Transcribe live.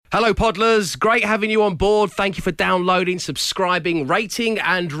Hello, Podlers. Great having you on board. Thank you for downloading, subscribing, rating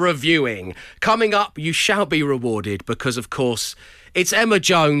and reviewing. Coming up, you shall be rewarded because, of course, it's Emma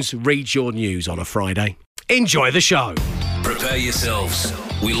Jones Reads Your News on a Friday. Enjoy the show. Prepare yourselves.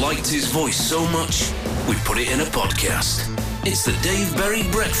 We liked his voice so much, we put it in a podcast. It's the Dave Berry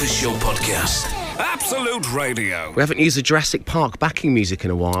Breakfast Show podcast. Absolute Radio. We haven't used the Jurassic Park backing music in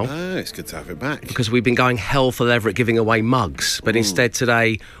a while. Oh, it's good to have it back. Because we've been going hell for leather at giving away mugs. But instead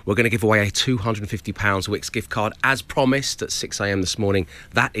today, we're going to give away a £250 Wix gift card as promised at 6 a.m. this morning.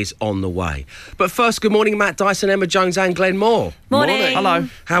 That is on the way. But first, good morning, Matt Dyson, Emma Jones and Glenn Moore. Morning. Hello.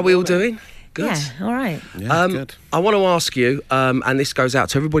 How are we all doing? Good. Yeah, all right. Yeah, good. I want to ask you, and this goes out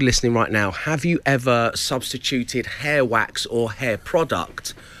to everybody listening right now, have you ever substituted hair wax or hair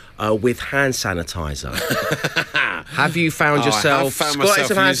product with hand sanitizer? Have you found yourself squirting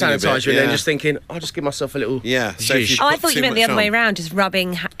some hand sanitizer and then just thinking, I'll just give myself a little zhuzh? I thought you meant the other way around, just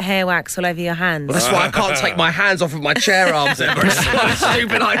rubbing hair wax all over your hands. Well, that's why I can't take my hands off of my chair arms ever. It's not a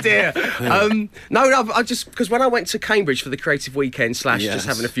stupid idea. No, I just because when I went to Cambridge for the creative weekend / just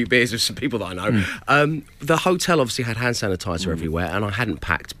having a few beers with some people that I know, the hotel obviously had hand sanitizer everywhere, and I hadn't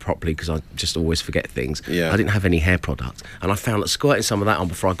packed properly because I just always forget things. I didn't have any hair product, and I found that squirting some of that on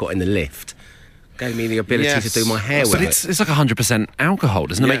before I got in the lift gave me the ability to do my hair with it. It's like 100% alcohol.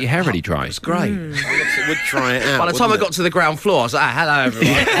 Doesn't it make your hair really dry? It's great. It would dry it out. By the time I got to the ground floor, I was like, hello,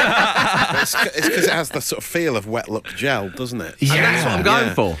 everyone. It's because it has the sort of feel of wet look gel, doesn't it? Yeah. And that's what I'm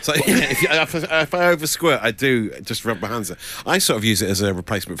going for. So if I over squirt, I do just rub my hands. I sort of use it as a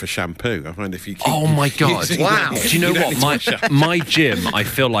replacement for shampoo. I find if you keep my God. Wow. Do you know what? My gym, I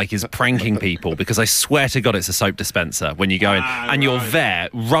feel like, is pranking people because I swear to God it's a soap dispenser when you go in and you're there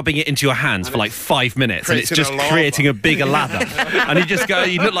rubbing it into your hands for like 5 minutes and it's just creating a bigger lather. And you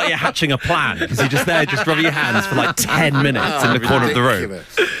look like you're hatching a plan because you're just there just rubbing your hands for like 10 minutes in the corner of the room.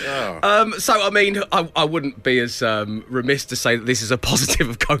 So, I mean, I wouldn't be as remiss to say that this is a positive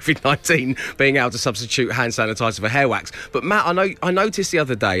of COVID-19, being able to substitute hand sanitizer for hair wax. But, Matt, I noticed the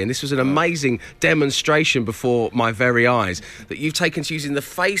other day, and this was an amazing demonstration before my very eyes, that you've taken to using the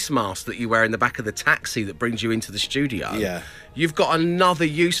face mask that you wear in the back of the taxi that brings you into the studio. Yeah. You've got another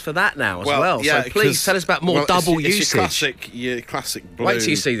use for that now as well. Yeah, so please tell us about more double it's usage. Your classic blue Wait till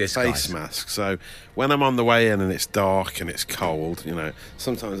you see this, face mask. So when I'm on the way in and it's dark and it's cold,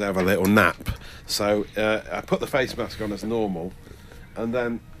 sometimes I have a little nap. So I put the face mask on as normal, and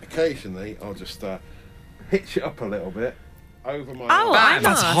then occasionally I'll just hitch it up a little bit. Over my eyes.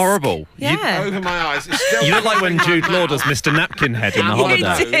 That's horrible. Yeah. Over my eyes. It's still You look like when Jude Law does Mr. Napkin Head in The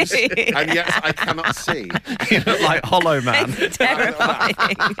Holiday. And yet I cannot see. You look like Hollow Man. It's terrifying.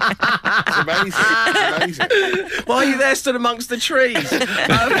 It's amazing. It's amazing. Why are you there stood amongst the trees? I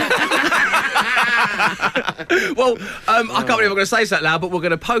can't believe I'm going to say this out loud, but we're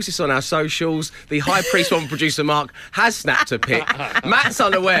going to post this on our socials. The High Priest one producer Mark has snapped a pic. Matt's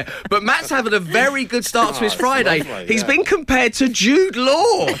unaware, but Matt's having a very good start to his Friday. He's been compared to Jude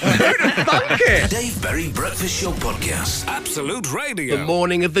Law. Who'd have thunk it? Dave Berry Breakfast Show podcast. Absolute Radio. The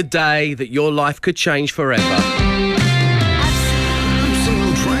morning of the day that your life could change forever.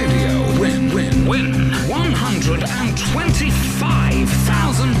 Absolute Radio. Win.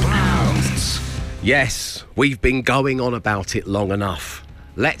 £125,000. Yes, we've been going on about it long enough.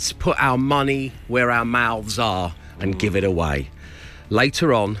 Let's put our money where our mouths are and give it away.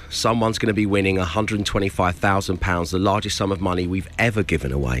 Later on, someone's going to be winning £125,000, the largest sum of money we've ever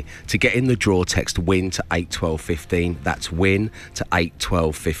given away. To get in the draw, text WIN to 81215. That's WIN to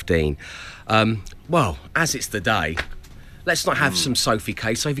 81215. As it's the day, let's not have some Sophie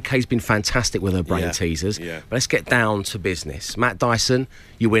K. Sophie K's been fantastic with her brain teasers. Yeah. But let's get down to business. Matt Dyson,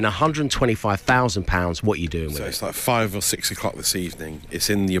 you win £125,000. What are you doing with it? So it's like 5 or 6 o'clock this evening. It's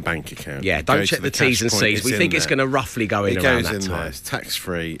in your bank account. Yeah, don't check the T's and C's. We think it's going to roughly go in around that time. It's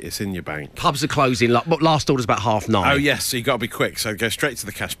tax-free. It's in your bank. Pubs are closing. Last order's about 9:30. Oh, yes, so you've got to be quick. So go straight to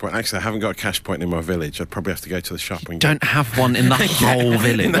the cash point. Actually, I haven't got a cash point in my village. I'd probably have to go to the shop and Don't have one in the whole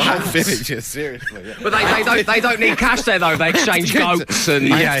village. In the whole village, yeah, seriously. Yeah. But they don't need cash there, though. They exchange goats and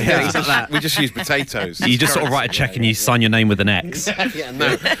things like that. We just use potatoes. You just sort of write a cheque and you sign your name with an X.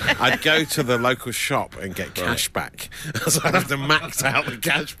 No. I'd go to the local shop and get cash back. So I'd have to max out the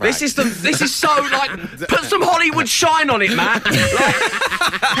cash back. This is so like put some Hollywood shine on it, Matt. Like,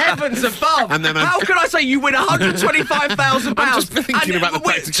 heavens above. And then how can I say you win £125,000? I'm just thinking about the two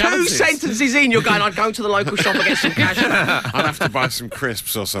practicalities. sentences in, you're going, I'd go to the local shop and get some cash. I'd have to buy some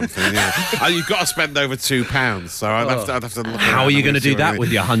crisps or something. You've got to spend over £2, so I'd I'd have to look. How are you going to do that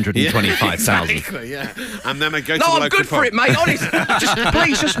with your 125,000? Exactly, yeah. And then I go to No, the I'm local good for pub. it, mate. Honest.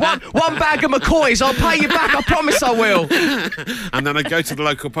 Just one bag of McCoys. I'll pay you back. I promise I will. And then I go to the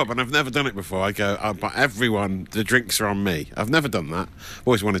local pub, and I've never done it before. I go, but everyone, the drinks are on me. I've never done that.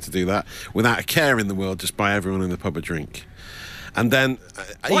 Always wanted to do that without a care in the world. Just buy everyone in the pub a drink. And then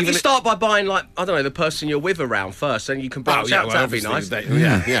Why don't you start by buying, like, I don't know, the person you're with around first, and you can branch out. well, That'd be nice.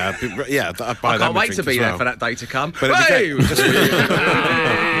 Yeah. I'd buy I them can't a wait drink to be as there well. for that day to come. But it'd be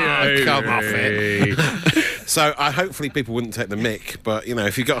Hey! Come off it. So hopefully people wouldn't take the mick, but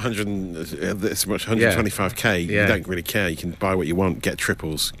if you've got 125k, you don't really care. You can buy what you want, get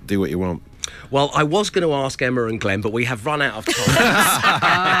triples, do what you want. Well, I was going to ask Emma and Glenn, but we have run out of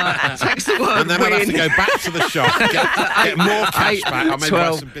time. Text the word And then I'd have to win. go back to the shop, get more cash back. I'll maybe buy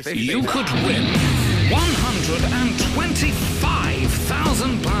 12, some biscuits. You could win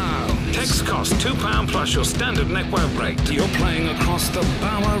 £125,000. Text cost £2 plus your standard network rate. You're playing across the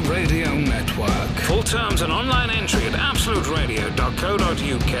Bauer Radio Network. Full terms and online entry at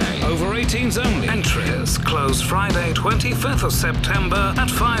absoluteradio.co.uk. Over 18s only. Entries close Friday 25th of September at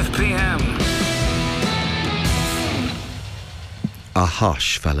 5 p.m. A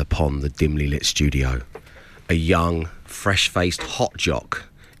hush fell upon the dimly lit studio. A young, fresh-faced hot jock,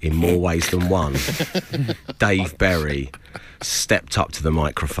 in more ways than one, Dave Berry, stepped up to the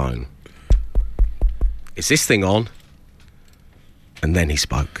microphone. Is this thing on? And then he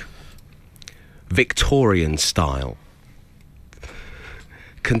spoke. Victorian style.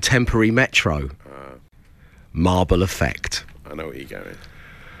 Contemporary metro. Marble effect. I know where you're going.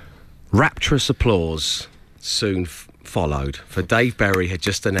 Rapturous applause soon followed, for Dave Berry had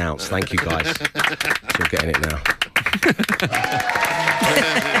just announced, thank you guys, you're getting it now.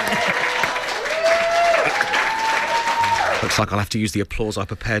 Looks like I'll have to use the applause I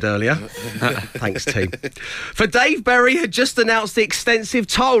prepared earlier. Thanks, team. For Dave Berry had just announced the extensive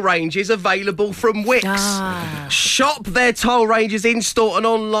toll ranges available from Wix. Shop their toll ranges in-store and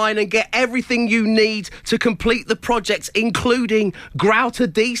online and get everything you need to complete the project, including grout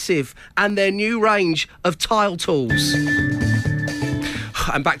adhesive and their new range of tile tools.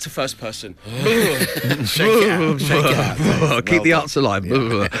 And back to first person. Shake it out. Keep the arts alive.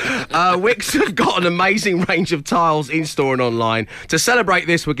 Wix have got an amazing range of tiles in store and online. To celebrate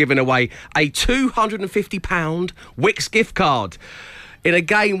this, we're giving away a £250 Wix gift card. In a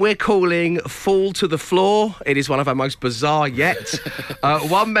game we're calling Fall to the Floor. It is one of our most bizarre yet.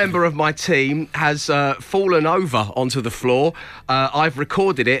 One member of my team has fallen over onto the floor. I've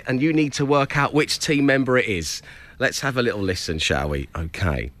recorded it, and you need to work out which team member it is. Let's have a little listen, shall we?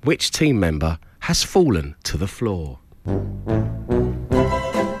 Okay. Which team member has fallen to the floor?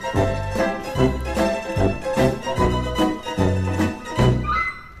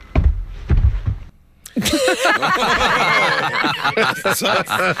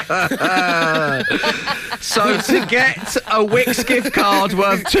 So to get a Wix gift card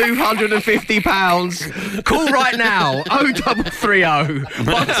worth £250, call right now 0330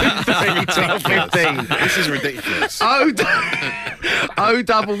 123 1215. This is ridiculous.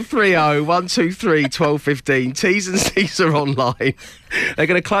 0330 123 1215. T's and C's are online. They're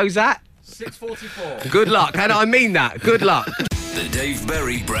going to close at 6:44. Good luck, and I mean that. Good luck. The Dave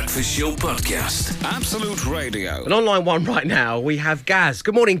Berry Breakfast Show Podcast. Absolute Radio. And online one right now, we have Gaz.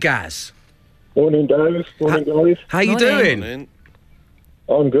 Good morning, Gaz. Morning, Dave. Morning, guys. How you Morning. doing?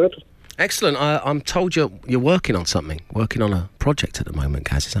 I'm good. Excellent. I'm told you're working on something, working on a project at the moment,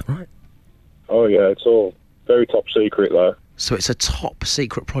 Gaz. Is that right? Oh, yeah, it's all very top secret, though. So it's a top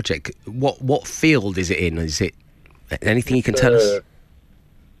secret project. What field is it in? Is it anything you can tell us?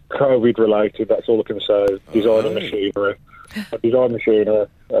 COVID related, that's all I can say. Designing machinery. I design machinery,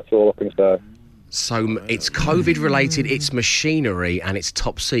 that's all I can say. So it's COVID related, it's machinery, and it's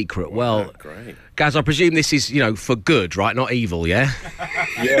top secret. Well, Great. Gaz, I presume this is, for good, right? Not evil, yeah?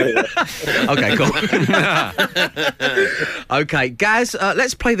 Yeah. Okay, cool. Okay, Gaz,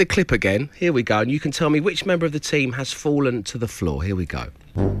 let's play the clip again. Here we go. And you can tell me which member of the team has fallen to the floor. Here we go.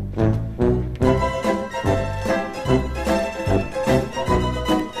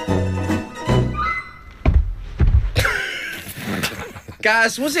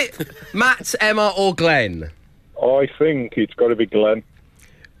 Gaz, was it Matt, Emma, or Glenn? I think it's got to be Glenn.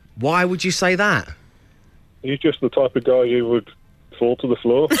 Why would you say that? He's just the type of guy who would fall to the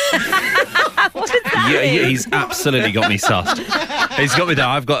floor. Yeah, he's absolutely got me sussed. He's got me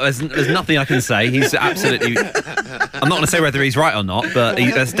there. There's nothing I can say. He's absolutely. I'm not going to say whether he's right or not, but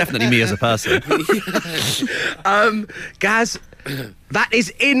that's definitely me as a person. Gaz, That is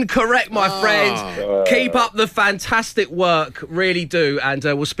incorrect, my friend. Keep up the fantastic work. Really do. And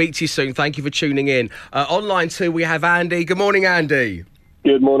we'll speak to you soon. Thank you for tuning in. Online too, we have Andy. Good morning, Andy.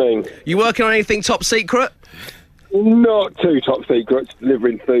 Good morning. You working on anything top secret? Not too top secret,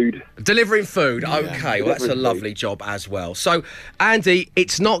 delivering food. Delivering food, okay. Well, that's a lovely job as well. So, Andy,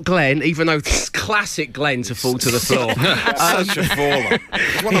 it's not Glenn, even though it's classic Glenn to fall to the floor. Such a faller.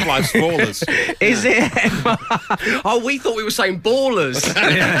 It's one of life's fallers. Is it? Oh, we thought we were saying ballers.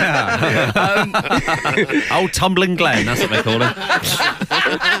 Old Tumbling Glenn, that's what they call him.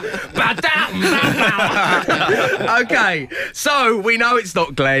 Okay, so we know it's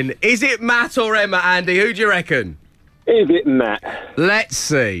not Glenn. Is it Matt or Emma, Andy? Who do you reckon? Is it Matt? Let's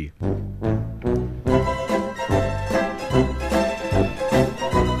see.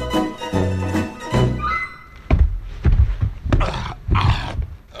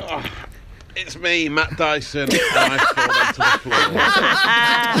 It's me, Matt Dyson, and I fall onto the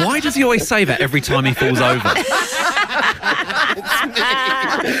floor. Why does he always say that every time he falls over?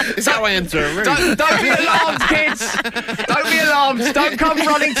 It's how I enter a room. Don't be alarmed, kids. Don't be alarmed. Don't come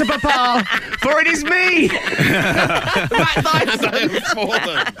running to Papa, for it is me, Matt Dyson.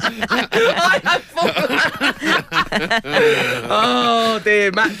 I have fallen. Oh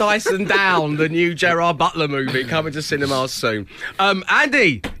dear, Matt Dyson Down, the new Gerard Butler movie coming to cinemas soon.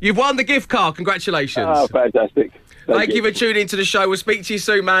 Andy, you've won the gift card. Congratulations. Oh, fantastic. Thank you for tuning into the show. We'll speak to you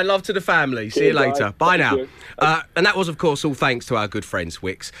soon, man. Love to the family. See you later. Bye now. And that was, of course, all thanks to our good friends,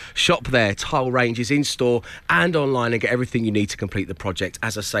 Wix. Shop their tile ranges in store and online and get everything you need to complete the project.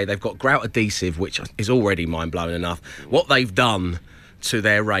 As I say, they've got grout adhesive, which is already mind-blowing enough. What they've done to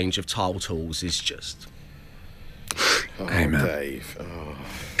their range of tile tools is just... Amen. Dave. Oh,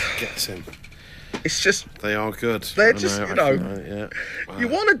 gets him. It's just... They are good. They're just, you know... Wow. You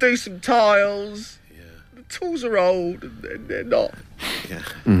want to do some tiles... The tools are old and they're not. Yeah.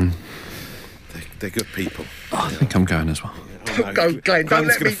 They're good people. Oh, I think I'm going as well. Don't go, Glenn. Don't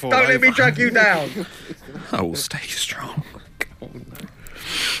let me drag you down. I will stay strong.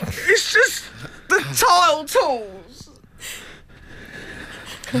 It's just the tile tools.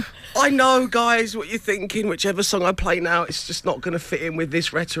 I know, guys, what you're thinking. Whichever song I play now, it's just not going to fit in with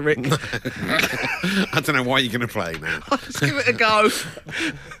this rhetoric. I don't know why you're going to play now. Let's give it a go.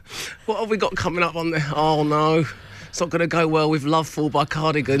 What have we got coming up on there? Oh, no. It's not going to go well with Love Fall by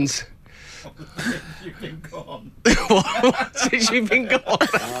Cardigans. You've been gone. What? Since you've been gone?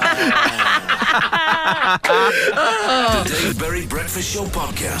 The Dave Berry Breakfast Show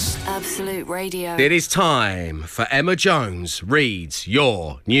Podcast. Absolute Radio. It is time for Emma Jones Reads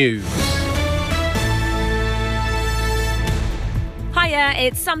Your News. Hiya,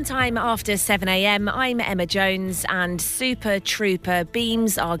 it's sometime after 7 a.m. I'm Emma Jones and Super Trooper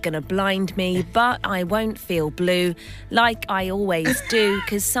beams are going to blind me, but I won't feel blue like I always do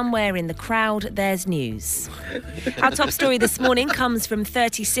because somewhere in the crowd there's news. Our top story this morning comes from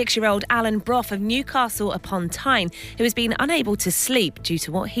 36-year-old Alan Brough of Newcastle upon Tyne, who has been unable to sleep due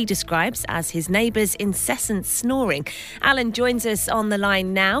to what he describes as his neighbour's incessant snoring. Alan joins us on the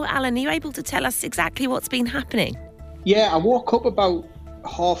line now. Alan, are you able to tell us exactly what's been happening? Yeah, I woke up about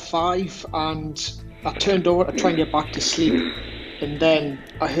 5:30 and I turned over to try and get back to sleep. And then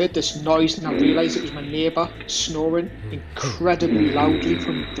I heard this noise and I realised it was my neighbour snoring incredibly loudly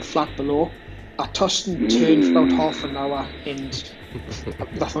from the flat below. I tossed and turned for about half an hour and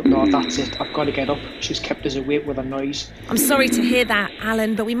I thought, no, that's it. I've got to get up. She's kept us awake with a noise. I'm sorry to hear that,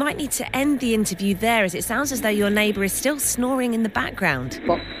 Alan, but we might need to end the interview there as it sounds as though your neighbour is still snoring in the background.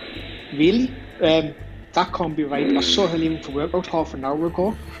 But really? That can't be right. I saw her leaving for work about half an hour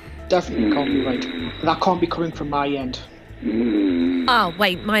ago. Definitely can't be right. That can't be coming from my end. Oh,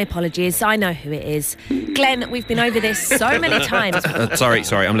 wait, my apologies. I know who it is. Glenn, we've been over this so many times.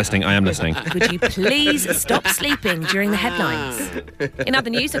 Sorry, I'm listening. I am listening. Would you please stop sleeping during the headlines? In other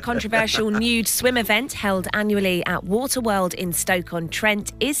news, a controversial nude swim event held annually at Waterworld in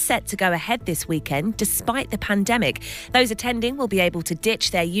Stoke-on-Trent is set to go ahead this weekend despite the pandemic. Those attending will be able to ditch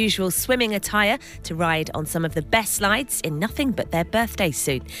their usual swimming attire to ride on some of the best slides in nothing but their birthday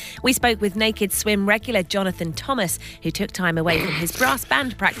suit. We spoke with Naked Swim regular Jonathan Thomas, who took time away from his brass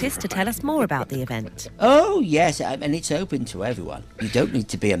band practice to tell us more about the event. Oh, yes, and it's open to everyone. You don't need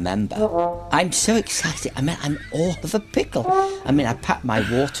to be a member. I'm so excited. I mean, I'm all of a pickle. I mean, I packed my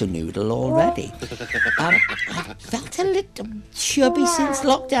water noodle already. I felt a little chubby since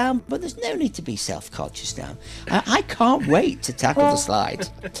lockdown, but there's no need to be self-conscious now. I can't wait to tackle the slide.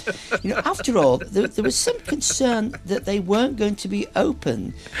 You know, after all, there was some concern that they weren't going to be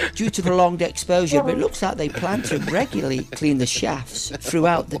open due to prolonged exposure, but it looks like they plan to regularly clean the shaft laughs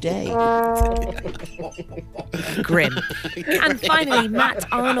throughout the day. Grim. And finally, Matt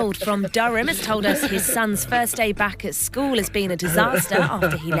Arnold from Durham has told us his son's first day back at school has been a disaster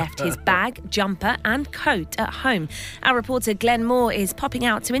after he left his bag, jumper and coat at home. Our reporter Glenn Moore is popping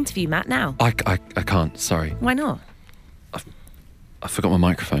out to interview Matt now. I can't, sorry. Why not? I forgot my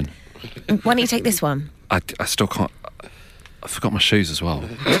microphone. Why don't you take this one? I still can't. I forgot my shoes as well. Do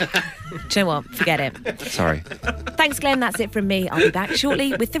you know what? Forget it. Sorry. Thanks, Glenn. That's it from me. I'll be back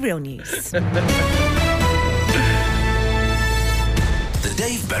shortly with the real news. The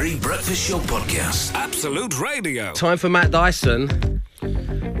Dave Berry Breakfast Show Podcast. Absolute Radio. Time for Matt Dyson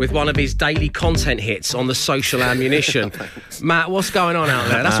with one of his daily content hits on the social ammunition. Matt, what's going on out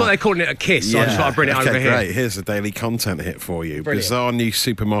there? That's what they're calling it a kiss, so I just thought I'd bring it over here. Great. Here's a daily content hit for you. Brilliant. Bizarre new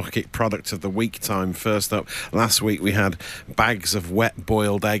supermarket product of the week time. First up, last week we had bags of wet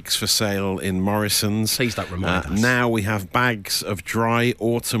boiled eggs for sale in Morrison's. Please don't remind us. Now we have bags of dry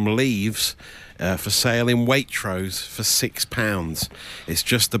autumn leaves for sale in Waitrose for £6. It's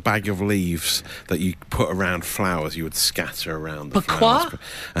just a bag of leaves that you put around flowers. You would scatter around the flowers.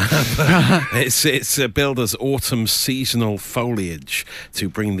 It's Builder's autumn seasonal foliage to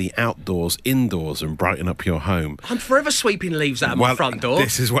bring the outdoors indoors and brighten up your home. I'm forever sweeping leaves out of my front door.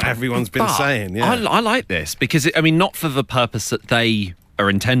 This is what everyone's been saying. Yeah. I like this because, not for the purpose that they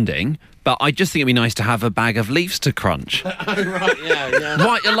are intending, but I just think it'd be nice to have a bag of leaves to crunch. Oh, right, yeah.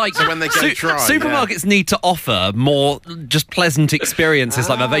 Right, like so when they go dry. Supermarkets need to offer more just pleasant experiences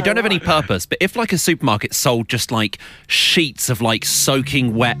like that. They don't have any purpose, but if like a supermarket sold just like sheets of like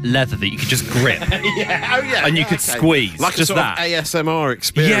soaking wet leather that you could just grip, and you could squeeze, like just a sort that of ASMR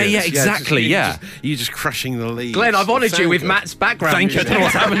experience. Yeah, exactly. You're just crushing the leaves. Glenn, I've honoured you with Matt's background. Thank you. I don't know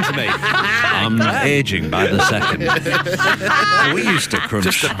what's happened to me. I'm aging by the second. We used to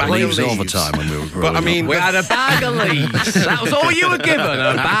crunch leaves all the time when we were growing up. We had a bag of leaves. That was all you were given,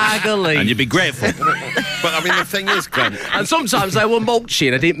 a bag of leaves. And you'd be grateful. But I mean, the thing is, Glenn. And sometimes they were mulchy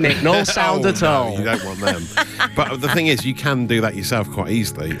and I didn't make no sound at all. No, you don't want them. But the thing is, you can do that yourself quite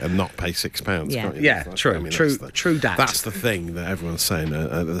easely and not pay £6. Can't you? Yeah, true. True that. That's the thing that everyone's saying.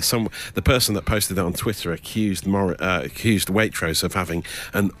 The person that posted that on Twitter accused Waitrose of having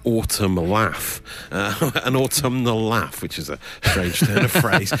an autumn laugh, an autumnal laugh, which is a strange turn of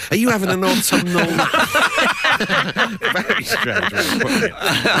phrase. Are you having an autumnal laugh? Very strange way of putting it.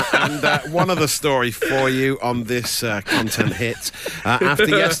 And one other story for you on this content hit. After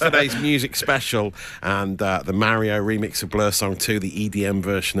yesterday's music special and the Mario remix of Blur Song 2, the EDM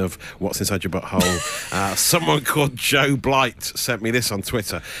version of What's Inside Your Butthole, someone called Joe Blight sent me this on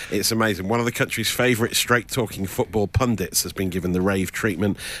Twitter. It's amazing. One of the country's favourite straight-talking football pundits has been given the rave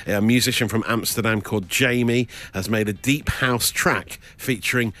treatment. A musician from Amsterdam called Jamie has made a deep house track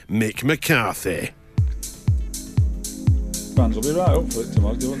featuring Mick McCarthy. Fans will be right up for it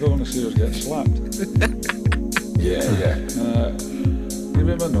tomorrow. They don't want to see us get slapped. Yeah. Give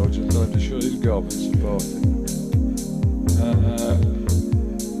him a nudge and tell him to shut his gob and support it.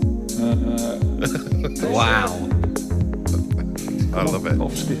 Wow. I love it.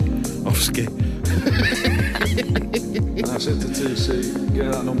 Off-ski. And I said to TC,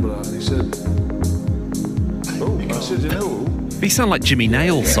 get that number out. And he said, I said, you know who? These sound like Jimmy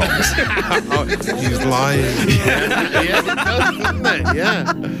Nail songs. He's lying. Yeah, it does, doesn't it?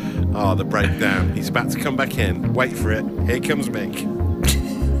 Yeah. Oh, the breakdown. He's about to come back in. Wait for it. Here comes Mick.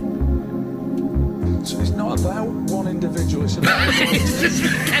 So it's not about one individual, it's about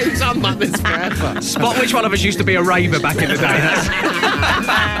It's on like this forever. Spot which one of us used to be a raver back in the day.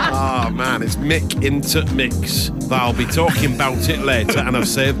 Oh man, it's Mick into Mix. They'll be talking about it later, and I've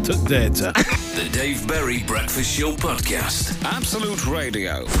saved the data. The Dave Berry Breakfast Show Podcast. Absolute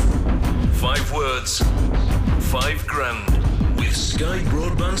Radio. 5 words, 5 grand with Sky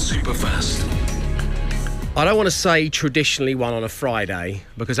Broadband Superfast. I don't want to say traditionally one on a Friday,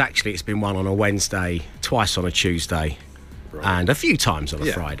 because actually it's been one on a Wednesday, twice on a Tuesday, and a few times on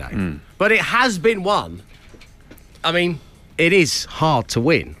a Friday. But it has been one. I mean, it is hard to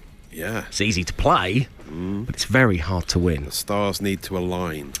win. Yeah. It's easy to play, but it's very hard to win. The stars need to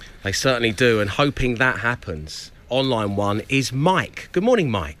align. They certainly do, and hoping that happens. Online one is Mike. Good morning,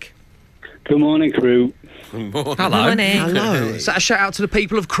 Mike. Good morning, crew. Hello. Morning. Hello. Is that a shout out to the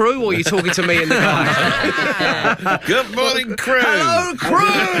people of Crewe, or are you talking to me in the car? Good morning, Crew. Hello,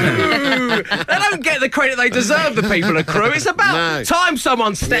 Crewe. They don't get the credit they deserve, the people of Crewe. It's about time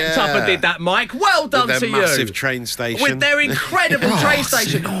someone stepped up and did that, Mike. Well done With to their you. massive train station. With their incredible train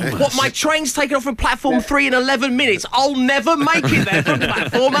station. What, my train's taken off from platform 3 in 11 minutes. I'll never make it there from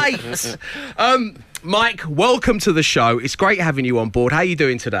platform 8. Mike, welcome to the show. It's great having you on board. How are you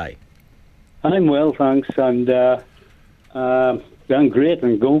doing today? I'm well, thanks, and I'm great.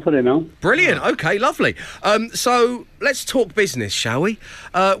 I'm going for it now. Brilliant. Okay, lovely. So let's talk business, shall we?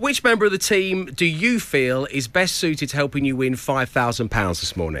 Which member of the team do you feel is best suited to helping you win £5,000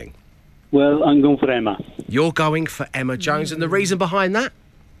 this morning? Well, I'm going for Emma. You're going for Emma Jones, and the reason behind that?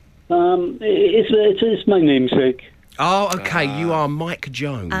 It's my namesake. Oh, okay. You are Mike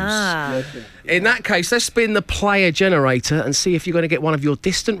Jones. Ah. In that case, let's spin the player generator and see if you're going to get one of your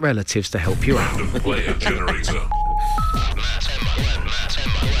distant relatives to help you out. Random player generator.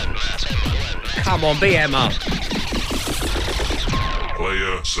 Come on, be Emma.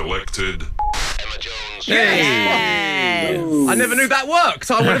 Player selected. Hey! I never knew that worked.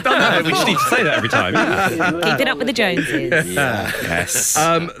 I would have done that. We just need to say that every time. Keep it up with the Joneses. Yes.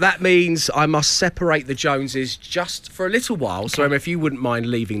 That means I must separate the Joneses just for a little while. So, Emma, if you wouldn't mind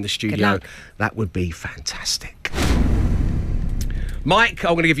leaving the studio, that would be fantastic. Mike,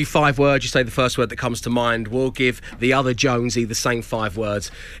 I'm going to give you 5 words. You say the first word that comes to mind. We'll give the other Jonesy the same 5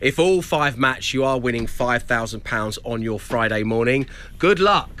 words. If all 5 match, you are winning £5,000 on your Friday morning. Good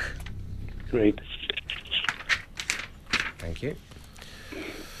luck. Great. Thank you.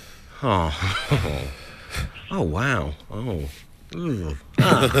 Oh. Oh, wow. Oh. Ooh.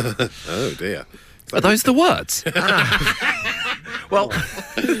 Ah. Oh, dear. Are those the words? Well,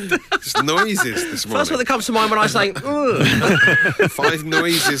 just noises this morning. First word that comes to mind when I say, 5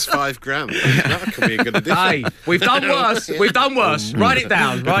 noises, £5,000. That could be a good addition. Hey, we've done worse. We've done worse. Write it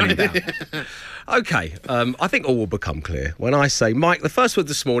down. Write it down. Okay, I think all will become clear when I say, Mike, the first word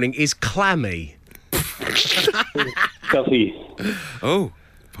this morning is clammy. Stuffy. Oh,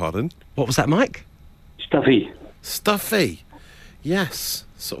 pardon? What was that, Mike? Stuffy. Stuffy. Yes,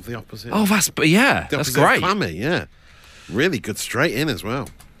 sort of the opposite. Oh, that's The that's opposite of great. clammy, yeah. Really good straight in as well.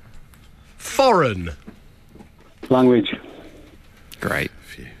 Foreign. Language. Great.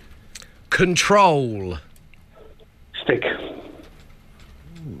 Control. Stick.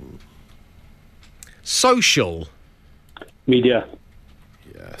 Social. Media.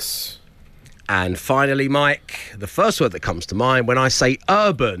 Yes. And finally, Mike, the first word that comes to mind when I say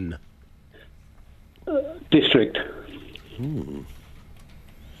urban. District.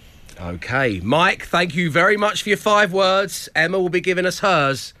 Okay, Mike, thank you very much for your 5 words. Emma will be giving us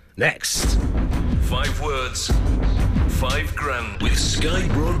hers next. 5 words, £5,000 with Sky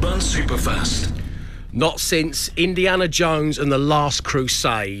Broadband Superfast. Not since Indiana Jones and the Last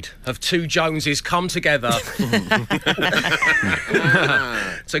Crusade have 2 Joneses come together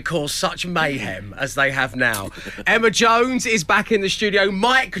to cause such mayhem as they have now. Emma Jones is back in the studio.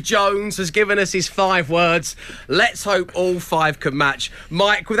 Mike Jones has given us his 5 words. Let's hope all 5 can match.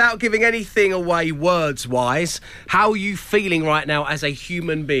 Mike, without giving anything away words-wise, how are you feeling right now as a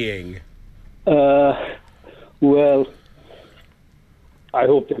human being? Well, I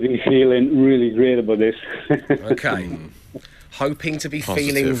hope to be feeling really great about this. Okay. Hoping to be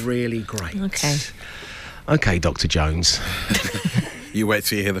feeling really great. Okay. Okay, Dr. Jones. You wait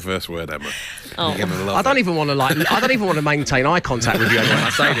till you hear the first word, Emma. Oh. You're gonna love I don't it. even want to maintain eye contact with you when I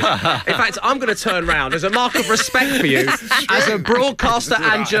say this. In fact, I'm going to turn round as a mark of respect for you as a broadcaster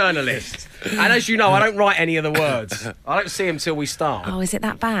and journalist. And as you know, I don't write any of the words. I don't see them till we start. Oh, is it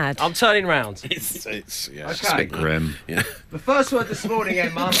that bad? I'm turning round. It's yeah. Okay. It's a bit grim. Yeah. The first word this morning,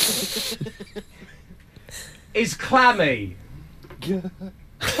 Emma, is clammy.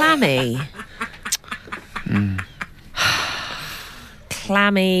 Clammy.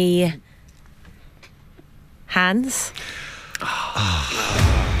 Clammy. Hands.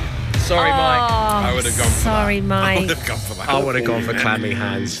 Sorry, Mike. I would have gone for Sorry, that. Mike. I would have gone for that. I would have gone for clammy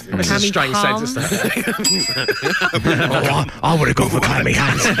hands. It's a Clammy strange palms. sentence. I would have gone for clammy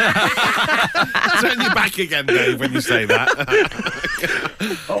hands. Turn your back again, Dave, when you say that.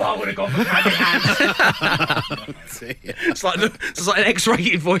 I would have gone for clammy hands. It's like an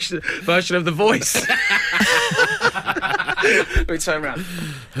X-rated version of The Voice. Let me turn around.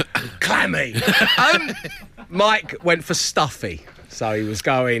 Clammy. Mike went for stuffy. So he was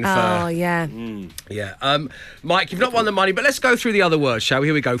going for... Oh, yeah. Yeah. Mike, you've not won the money, but let's go through the other words, shall we?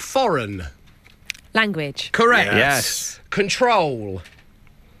 Here we go. Foreign. Language. Correct. Yes. Control.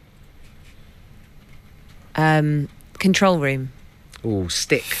 Control room. Oh,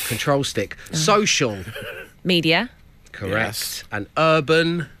 stick. Control stick. Social. Media. Correct. Yes. And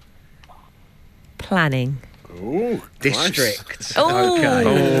urban. Planning. Ooh, District. Oh,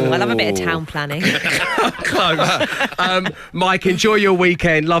 Okay. I love a bit of town planning. Close. Mike, enjoy your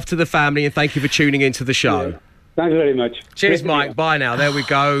weekend. Love to the family, and thank you for tuning into the show. Thanks very much. Cheers, Mike. Bye now. There we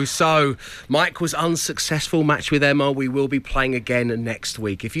go. So, Mike was unsuccessful. Match with Emma. We will be playing again next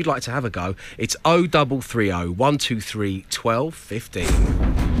week. If you'd like to have a go, it's 0330 123 12 15.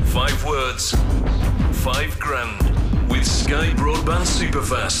 5 words, £5,000 with Sky Broadband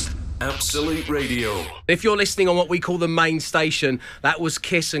Superfast. Absolute Radio. If you're listening on what we call the main station, that was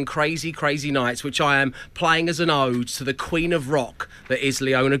Kiss and Crazy Crazy Nights, which I am playing as an ode to the Queen of Rock that is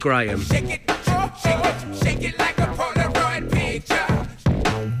Leona Graham. Shake it like a Polaroid picture.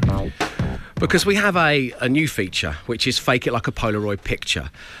 Because we have a new feature, which is Fake It Like a Polaroid Picture.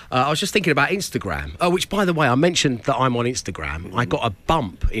 I was just thinking about Instagram, which, by the way, I mentioned that I'm on Instagram. I got a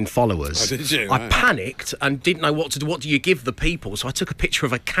bump in followers. Oh, did you? I panicked and didn't know what to do. What do you give the people? So I took a picture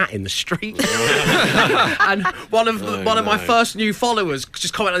of a cat in the street. And one of my first new followers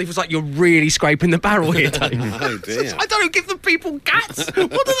just commented, and he was like, "You're really scraping the barrel here, Dave." Oh, dear. I don't give the people cats.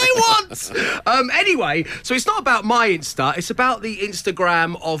 What do they want? Anyway, so it's not about my Insta. It's about the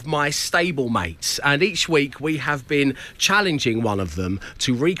Instagram of my stable mates. And each week we have been challenging one of them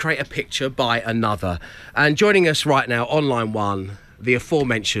to recreate a picture by another. And joining us right now on line one, the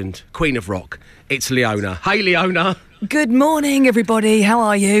aforementioned Queen of Rock, it's Leona. Hey, Leona. Good morning, everybody. How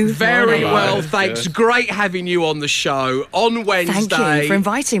are you? Very well, thanks. Good. Great having you on the show on Wednesday. Thank you for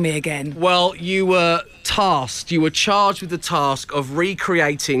inviting me again. Well, you were charged with the task of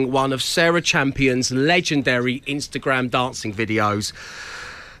recreating one of Sarah Champion's legendary Instagram dancing videos.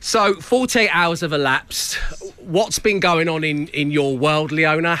 So, 48 hours have elapsed. What's been going on in your world,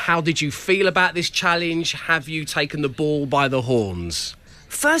 Leona? How did you feel about this challenge? Have you taken the bull by the horns?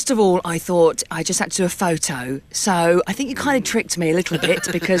 First of all, I thought I just had to do a photo. So I think you kind of tricked me a little bit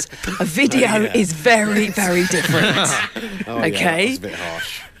because a video is very, very different. Okay? That's a bit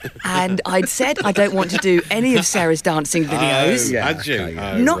harsh. And I'd said I don't want to do any of Sarah's dancing videos. Had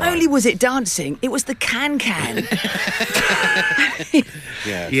you? Not only was it dancing, it was the can-can.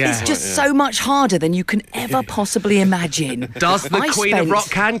 It's just so much harder than you can ever possibly imagine. Does the Queen of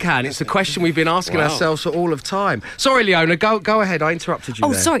Rock can? It's a question we've been asking ourselves for all of time. Sorry, Leona, go ahead. I interrupted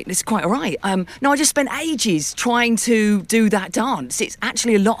you there. Sorry, it's quite all right. No, I just spent ages trying to do that dance. It's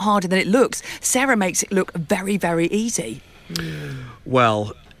actually a lot harder than it looks. Sarah makes it look very, very easy.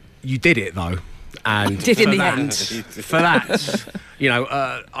 Well, you did it, though. And I did in the end. For that,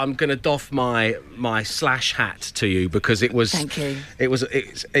 I'm going to doff my slash hat to you because it was. Thank you.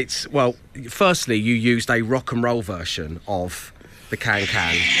 Well, firstly, you used a rock and roll version of the can.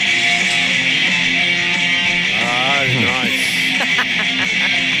 Oh, nice.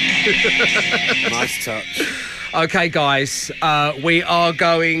 Nice touch. Okay, guys, we are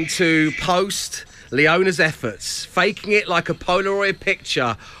going to post Leona's efforts, faking it like a Polaroid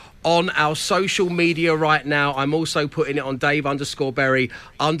picture, on our social media right now. I'm also putting it on Dave_Berry_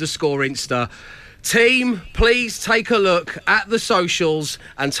 Insta. Team, please take a look at the socials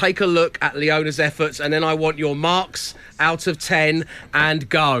and take a look at Leona's efforts, and then I want your marks out of 10 and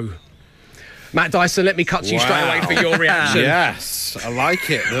go. Matt Dyson, let me cut to you straight away for your reaction. Yes, I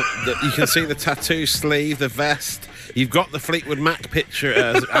like it. You can see the tattoo sleeve, the vest. You've got the Fleetwood Mac picture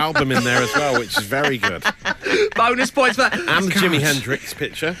album in there as well, which is very good. Bonus points for that. And the Jimi Hendrix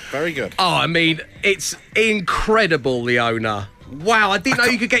picture. Very good. Oh, I mean, it's incredible, Leona. Wow, I didn't know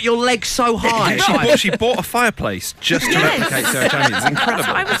you could get your legs so high. She bought a fireplace just to replicate Sarah Champion. It's incredible.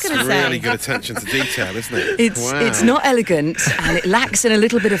 I was going to say. Really good attention to detail, isn't it? It's not elegant and it lacks in a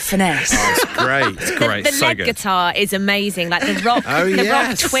little bit of finesse. Oh, it's great. It's great. The so leg good. guitar is amazing, like the rock,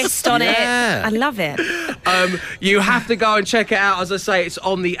 rock twist on it. I love it. You have to go and check it out. As I say, it's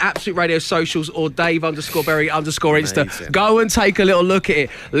on the Absolute Radio socials or Dave_Berry_ Insta. Amazing. Go and take a little look at it.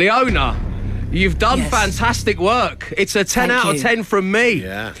 Leona, you've done fantastic work. It's a 10 out of 10 from me.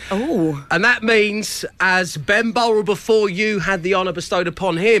 Yeah. Oh. And that means, as Ben Burrell before you had the honour bestowed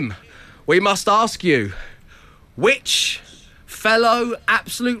upon him, we must ask you, which fellow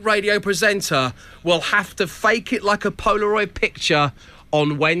Absolute Radio presenter will have to fake it like a Polaroid picture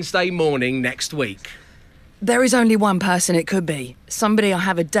on Wednesday morning next week? There is only one person it could be. Somebody I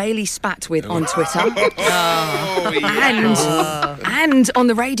have a daily spat with on Twitter. And on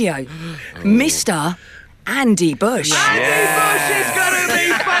the radio. Mr. Andy Bush. Andy Bush is going to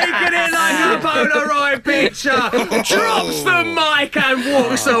be faking it like a Polaroid picture. Drops the mic and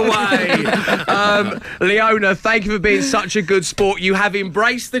walks away. Leona, thank you for being such a good sport. You have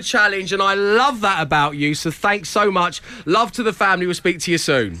embraced the challenge, and I love that about you. So thanks so much. Love to the family. We'll speak to you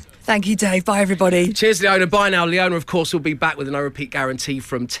soon. Thank you, Dave. Bye, everybody. Cheers, Leona. Bye now. Leona, of course, will be back with a no-repeat guarantee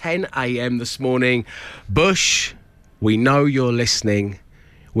from 10 a.m. this morning. Bush, we know you're listening.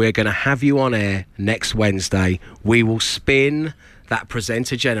 We're going to have you on air next Wednesday. We will spin that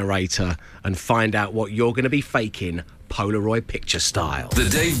presenter generator and find out what you're going to be faking Polaroid picture style. The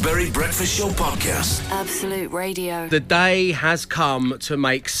Dave Berry Breakfast Show Podcast. Absolute Radio. The day has come to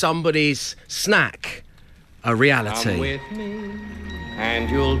make somebody's snack a reality. Come with me and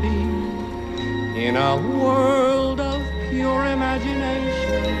you'll be in a world of pure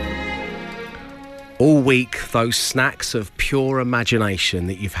imagination. All week, those snacks of pure imagination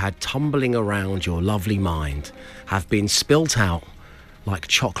that you've had tumbling around your lovely mind have been spilt out like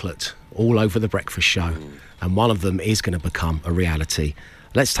chocolate all over the breakfast show. And one of them is going to become a reality.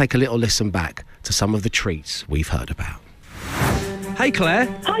 Let's take a little listen back to some of the treats we've heard about. Hey Claire.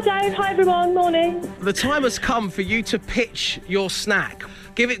 Hi Dave, hi everyone, morning. The time has come for you to pitch your snack.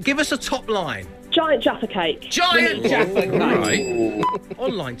 Give us a top line. Giant Jaffa cake. Giant Jaffa cake. Right.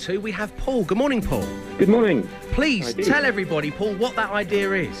 On line 2, we have Paul. Good morning, Paul. Good morning. Please tell everybody, Paul, what that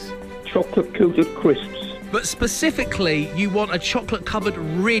idea is. Chocolate coated crisps. But specifically, you want a chocolate-covered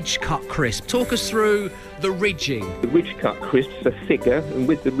ridge cut crisp. Talk us through the ridging. The ridge cut crisps are thicker, and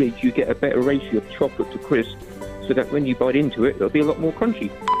with the ridge you get a better ratio of chocolate to crisp, so that when you bite into it, it'll be a lot more crunchy.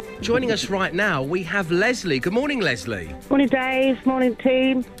 Joining us right now, we have Leslie. Good morning, Leslie. Morning Dave, morning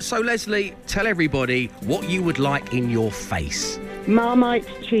team. So Leslie, tell everybody what you would like in your face. Marmite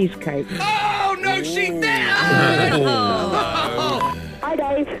cheesecake. Oh, no, she did! Hi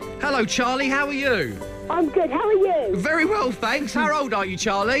Dave. Hello, Charlie. How are you? I'm good, how are you? Very well, thanks. How old are you,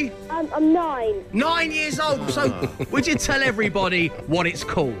 Charlie? I'm 9. 9 years old. So, would you tell everybody what it's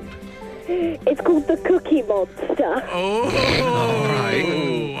called? It's called the Cookie Monster. Oh,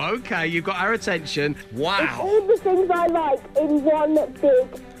 right. Okay, you've got our attention. Wow. It's all the things I like in one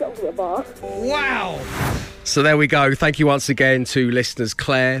big chocolate bar. Wow. So there we go. Thank you once again to listeners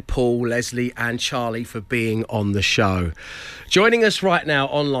Claire, Paul, Leslie and Charlie for being on the show. Joining us right now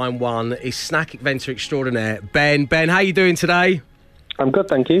on line 1 is snack inventor extraordinaire, Ben. Ben, how are you doing today? I'm good,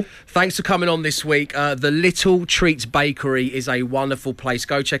 thank you. Thanks for coming on this week. The Little Treats Bakery is a wonderful place.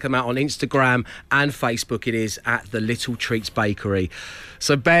 Go check them out on Instagram and Facebook. It is at the Little Treats Bakery.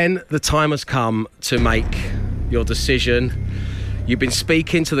 So, Ben, the time has come to make your decision. You've been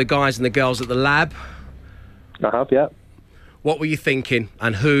speaking to the guys and the girls at the lab. I have, yeah. What were you thinking,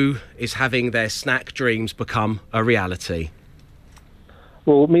 and who is having their snack dreams become a reality?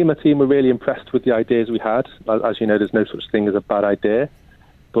 Well, me and my team were really impressed with the ideas we had. As you know, there's no such thing as a bad idea.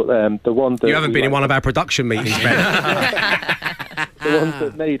 But the one that... You haven't been in one of our production meetings, Ben. The ones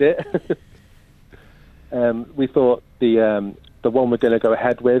that made it. We thought the one we're going to go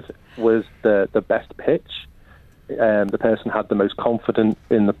ahead with was the best pitch. The person had the most confidence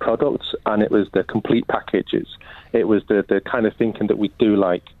in the products, and it was the complete packages. It was the kind of thinking that we do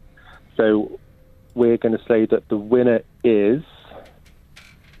like. So we're going to say that the winner is...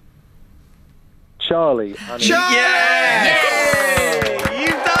 Charlie. Charlie! Yes!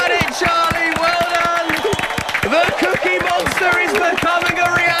 You've done it, Charlie! Well done! The Cookie Monster is becoming a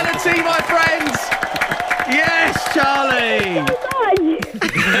reality, my friends! Yes, Charlie! It's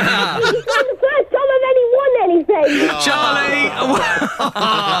the first time I've won anything! Charlie!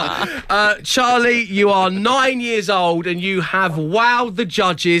 Charlie, you are 9 years old and you have wowed the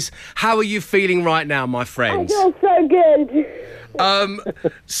judges. How are you feeling right now, my friends? I feel so good.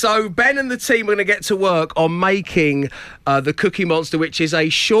 So Ben and the team are going to get to work on making the Cookie Monster, which is a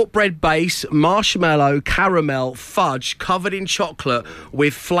shortbread base, marshmallow, caramel, fudge covered in chocolate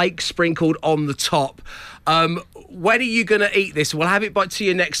with flakes sprinkled on the top. When are you going to eat this? We'll have it back to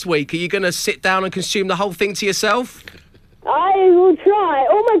you next week. Are you going to sit down and consume the whole thing to yourself? I will try.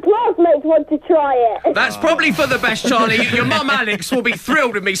 All my classmates want to try it. That's probably for the best, Charlie. Your mum, Alex, will be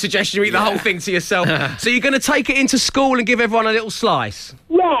thrilled with me suggesting you eat the whole thing to yourself. So you're going to take it into school and give everyone a little slice?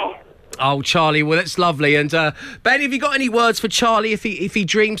 Yeah. Oh, Charlie, well, that's lovely. And Ben, have you got any words for Charlie if he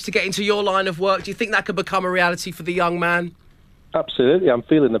dreams to get into your line of work? Do you think that could become a reality for the young man? Absolutely. I'm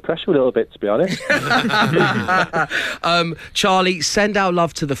feeling the pressure a little bit, to be honest. Charlie, send our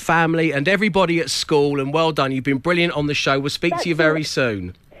love to the family and everybody at school, and well done. You've been brilliant on the show. We'll speak to you very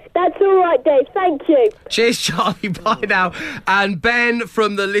soon. That's all right, Dave. Thank you. Cheers, Charlie. Bye now. And Ben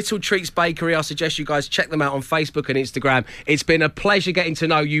from the Little Treats Bakery, I suggest you guys check them out on Facebook and Instagram. It's been a pleasure getting to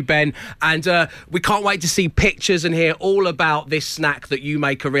know you, Ben. And we can't wait to see pictures and hear all about this snack that you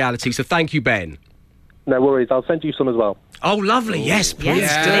make a reality. So thank you, Ben. No worries. I'll send you some as well. Oh, lovely. Yes, please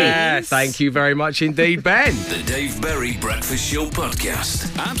do. Thank you very much indeed, Ben. The Dave Berry Breakfast Show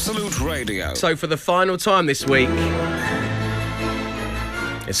Podcast. Absolute Radio. So for the final time this week,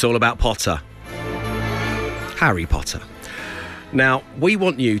 it's all about Potter. Harry Potter. Now, we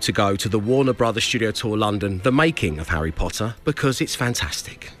want you to go to the Warner Brothers Studio Tour London, the making of Harry Potter, because it's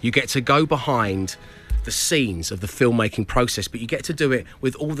fantastic. You get to go behind the scenes of the filmmaking process, but you get to do it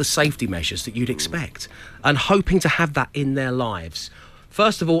with all the safety measures that you'd expect, and hoping to have that in their lives.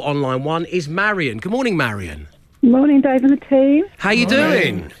 First of all, on line 1 is Marion. Good morning, Marion. Morning, Dave and the team. How you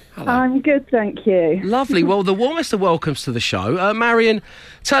doing? I'm good, thank you. Lovely. Well, the warmest of welcomes to the show. Marion,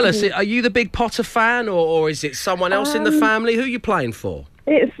 tell us, are you the big Potter fan or is it someone else in the family? Who are you playing for?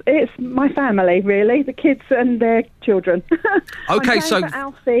 It's my family, really, the kids and their children. Okay, I'm so for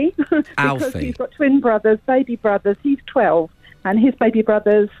Alfie, because Alfie. he's got twin brothers, baby brothers. He's 12, and his baby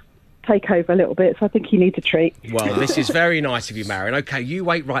brothers take over a little bit, so I think he needs a treat. Well, this is very nice of you, Marion. Okay, you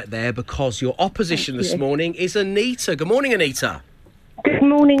wait right there because your opposition this morning is Anita. Good morning, Anita. Good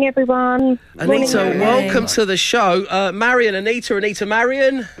morning, everyone. Anita, welcome to the show. Marion, Anita,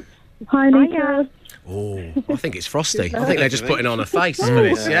 Marion. Hi, Anita. Oh, I think it's Frosty. I think they're just putting on a face for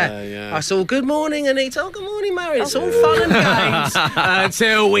this, yeah. I saw good morning, Anita. Oh, good morning, Marion. It's all fun and games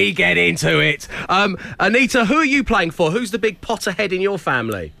until we get into it. Anita, who are you playing for? Who's the big Potterhead in your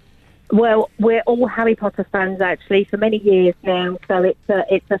family? Well, we're all Harry Potter fans, actually, for many years now, so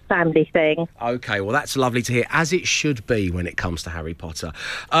it's a family thing. OK, well, that's lovely to hear, as it should be when it comes to Harry Potter.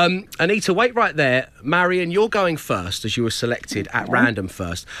 Anita, wait right there. Marion, you're going first, as you were selected at random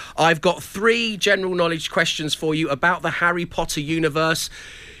first. I've got 3 general knowledge questions for you about the Harry Potter universe.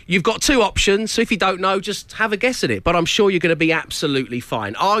 You've got 2 options, so if you don't know, just have a guess at it. But I'm sure you're going to be absolutely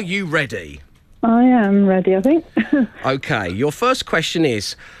fine. Are you ready? I am ready, I think. OK, your first question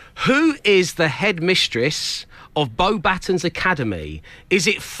is... Who is the headmistress of Beauxbaton's Academy? Is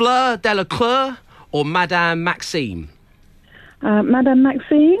it Fleur Delacroix or Madame Maxime? Madame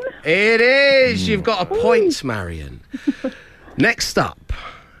Maxime? It is! You've got a point, Marion. Next up,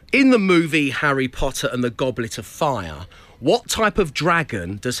 in the movie Harry Potter and the Goblet of Fire, what type of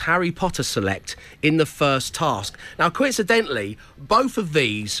dragon does Harry Potter select in the first task? Now, coincidentally, both of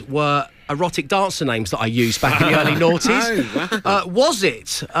these were erotic dancer names that I used back in the early noughties. Oh, wow. Was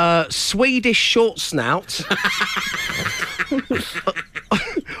it Swedish short snout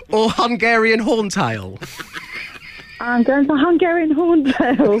or Hungarian horntail? I'm going for Hungarian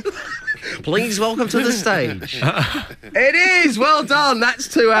horntail. Please welcome to the stage. It is! Well done. That's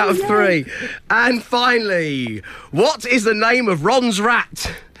 2 out of 3. And finally, what is the name of Ron's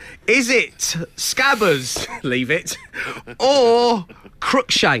rat? Is it Scabbers, leave it, or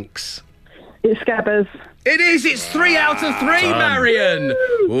Crookshanks? It's Scabbers. It is! It's 3 out of 3, Marion!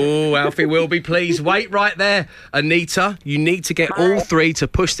 Oh, Alfie will be pleased. Wait right there. Anita, you need to get all 3 to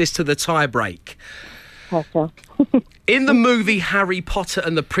push this to the tie break. In the movie Harry Potter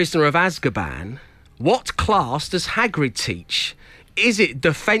and the Prisoner of Azkaban, what class does Hagrid teach? Is it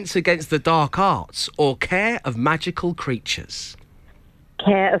Defence Against the Dark Arts or Care of Magical Creatures?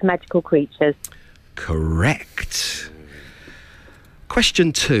 Care of Magical Creatures. Correct.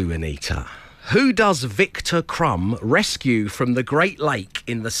 Question 2, Anita. Who does Victor Crumb rescue from the Great Lake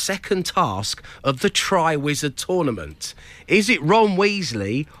in the second task of the Triwizard Tournament? Is it Ron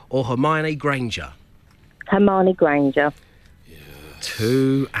Weasley or Hermione Granger? Hermione Granger.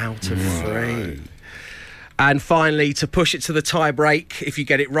 2 out of 3. And finally, to push it to the tie break, if you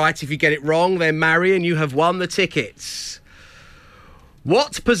get it right, if you get it wrong, then Marion, you have won the tickets.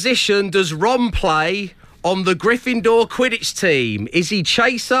 What position does Ron play on the Gryffindor Quidditch team? Is he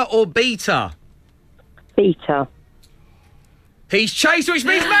chaser or beater? Beater. He's chaser, which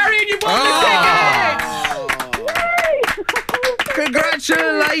means Marion, you've won the tickets!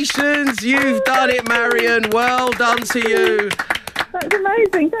 Congratulations, you've done it, Marion. Well done to you. That's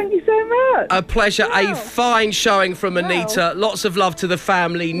amazing. Thank you so much. A pleasure. Wow. A fine showing from Anita. Lots of love to the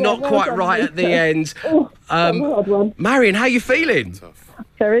family. Yeah, Not well quite done, right Anita. at the end. Hard one. Marion, how are you feeling?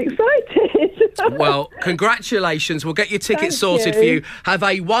 Very excited. Well, congratulations. We'll get your tickets Thank sorted you. for you. Have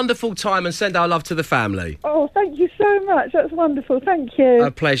a wonderful time and send our love to the family. Oh, thank you so much. That's wonderful. Thank you.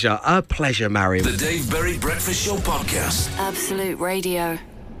 A pleasure, Marion. The Dave Berry Breakfast Show Podcast. Absolute Radio.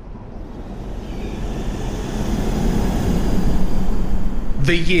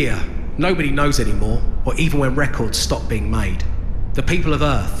 The year nobody knows anymore, or even when records stop being made. The people of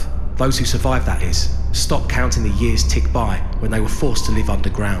Earth, those who survived that is, stopped counting the years tick by when they were forced to live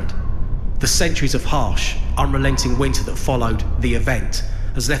underground. The centuries of harsh, unrelenting winter that followed the event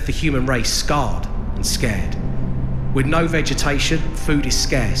has left the human race scarred and scared. With no vegetation, food is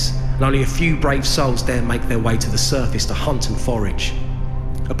scarce, and only a few brave souls dare make their way to the surface to hunt and forage.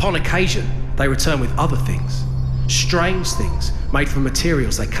 Upon occasion, they return with other things, strange things made from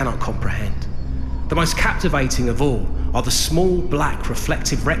materials they cannot comprehend. The most captivating of all are the small, black,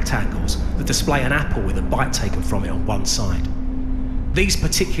 reflective rectangles that display an apple with a bite taken from it on one side. These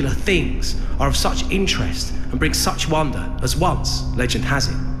particular things are of such interest and bring such wonder as once, legend has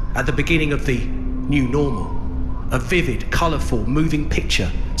it, at the beginning of the new normal, a vivid, colourful, moving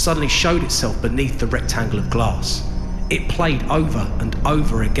picture suddenly showed itself beneath the rectangle of glass. It played over and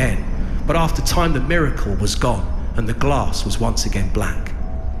over again, but after time the miracle was gone and the glass was once again black.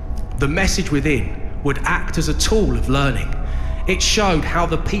 the message within would act as a tool of learning. It showed how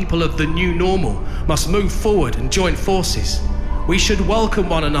the people of the new normal must move forward and join forces. We should welcome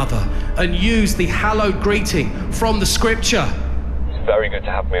one another and use the hallowed greeting from the scripture. It's very good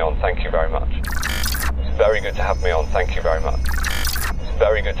to have me on, thank you very much. It's very good to have me on, thank you very much. It's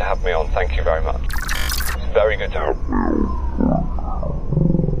very good to have me on, thank you very much. It's very good to have me on.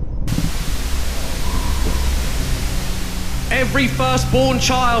 Every firstborn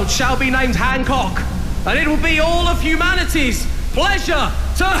child shall be named Hancock, and it will be all of humanity's pleasure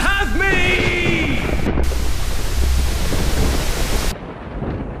to have me!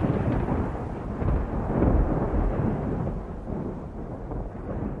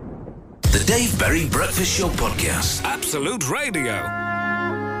 The Dave Berry Breakfast Show Podcast. Absolute Radio.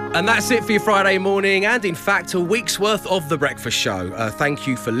 And that's it for your Friday morning, and in fact, a week's worth of The Breakfast Show. Thank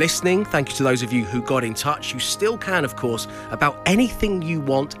you for listening. Thank you to those of you who got in touch. You still can, of course, about anything you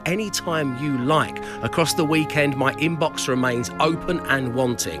want, anytime you like. Across the weekend, my inbox remains open and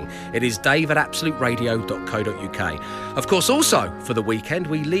wanting. It is dave@absoluteradio.co.uk. Of course, also, for the weekend,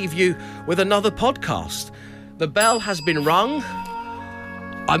 we leave you with another podcast. The bell has been rung.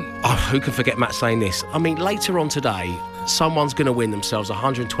 Who can forget Matt saying this? I mean, later on today, someone's going to win themselves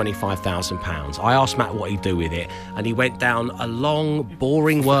 £125,000. I asked Matt what he'd do with it, and he went down a long,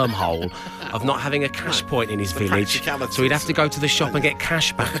 boring wormhole of not having a cash point in his village, so he'd have to go to the shop and get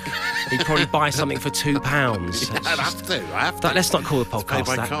cash back. He'd probably buy something for £2. Yeah, I'd have to. Let's not call the podcast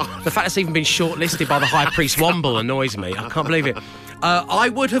by that. card. The fact it's even been shortlisted by the High Priest Womble annoys me. I can't believe it. I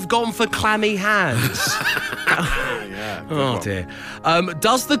would have gone for clammy hands. Yeah, Oh dear.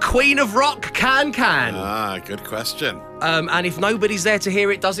 Does the Queen of Rock can? Good question. And if nobody's there to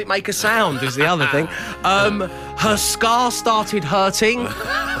hear it, does it make a sound, is the other thing. Her scar started hurting.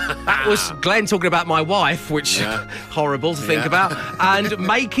 That was Glenn talking about my wife, which horrible to think about. And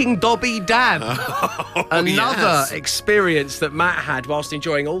making Dobby dab. Another experience that Matt had whilst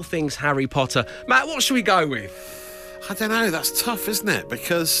enjoying all things Harry Potter. Matt, what should we go with? I don't know, that's tough, isn't it?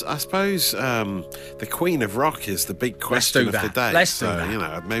 Because I suppose the Queen of Rock is the big question of the day. Let's do that. You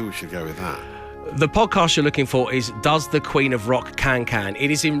know, maybe we should go with that. The podcast you're looking for is Does the Queen of Rock can? It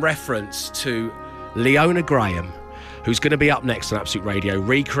is in reference to Leona Graham, who's going to be up next on Absolute Radio,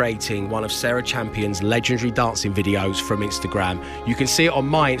 recreating one of Sarah Champion's legendary dancing videos from Instagram. You can see it on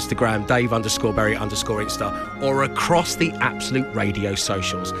my Instagram, Dave_Berry_Insta, or across the Absolute Radio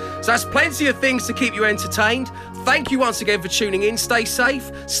socials. So that's plenty of things to keep you entertained. Thank you once again for tuning in. Stay safe,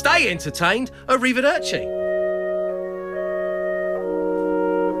 stay entertained. Arrivederci.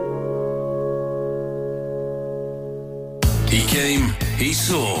 He came, he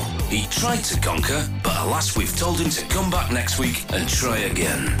saw, he tried to conquer, but alas, we've told him to come back next week and try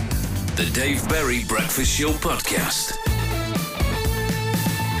again. The Dave Berry Breakfast Show Podcast.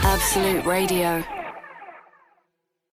 Absolute Radio.